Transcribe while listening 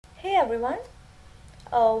Hey everyone,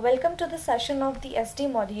 welcome to the session of the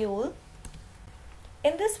SD module.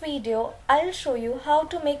 In this video, I'll show you how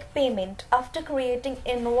to make payment after creating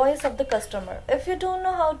invoice of the customer. If you don't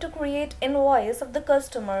know how to create invoice of the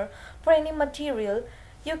customer for any material,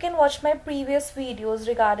 you can watch my previous videos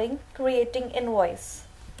regarding creating invoice.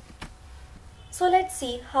 So let's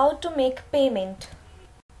see how to make payment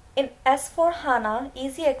in S/4HANA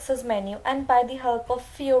Easy Access Menu and by the help of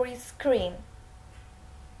FIORI screen.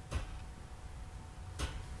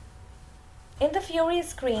 In the FIORI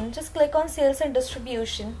screen, just click on Sales and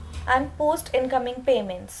Distribution and Post Incoming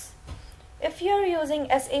Payments. If you are using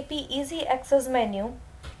SAP Easy Access Menu,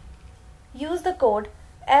 use the code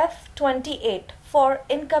F28 for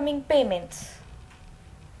incoming payments.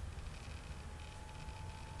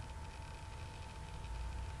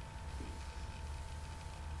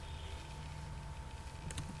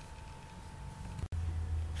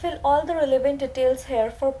 Fill all the relevant details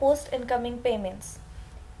here for post incoming payments.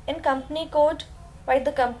 In company code, write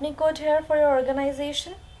the company code here for your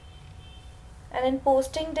organization, and in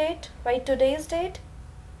posting date, write today's date.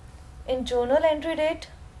 In journal entry date,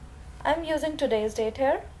 I'm using today's date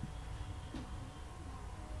here.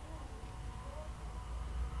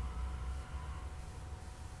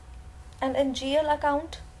 And in GL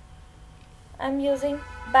account, I'm using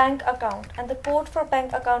bank account, and the code for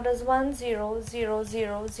bank account is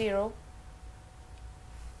 10000,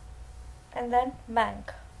 and then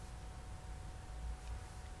bank.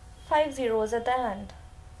 5 zeros at the end.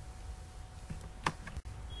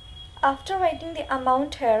 After writing the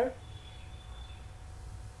amount here,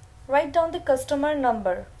 write down the customer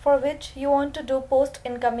number for which you want to do post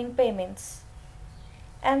incoming payments,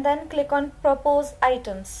 and then click on propose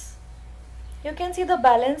items. You can see the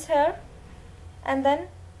balance here, and then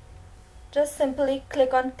just simply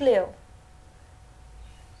click on clear.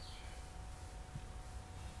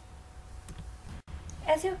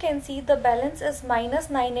 As you can see, the balance is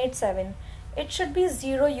 -987. It should be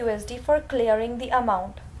 0 USD for clearing the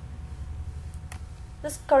amount.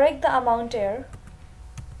 Just correct the amount here.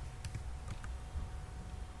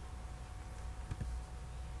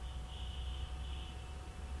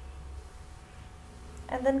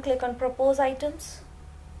 And then click on propose items.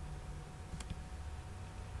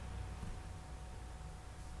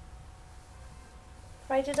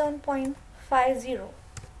 Write it on 0.50.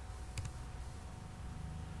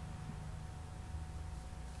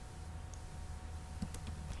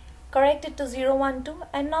 Correct it to 012,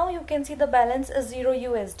 and now you can see the balance is 0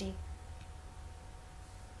 USD.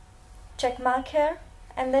 Check mark here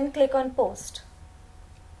and then click on post.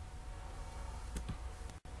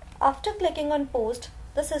 After clicking on post,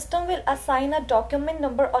 the system will assign a document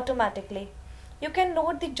number automatically. You can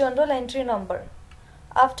note the journal entry number.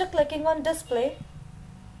 After clicking on display,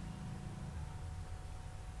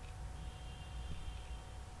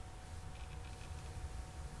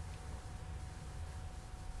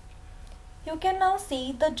 you can now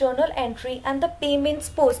see the journal entry and the payments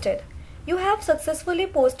posted. You have successfully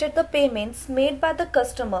posted the payments made by the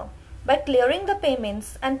customer by clearing the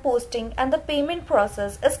payments and posting, and the payment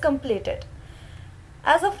process is completed.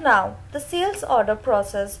 As of now, the sales order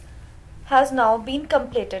process has now been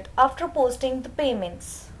completed after posting the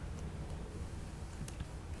payments.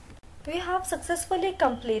 We have successfully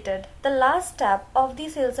completed the last step of the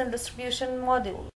sales and distribution module.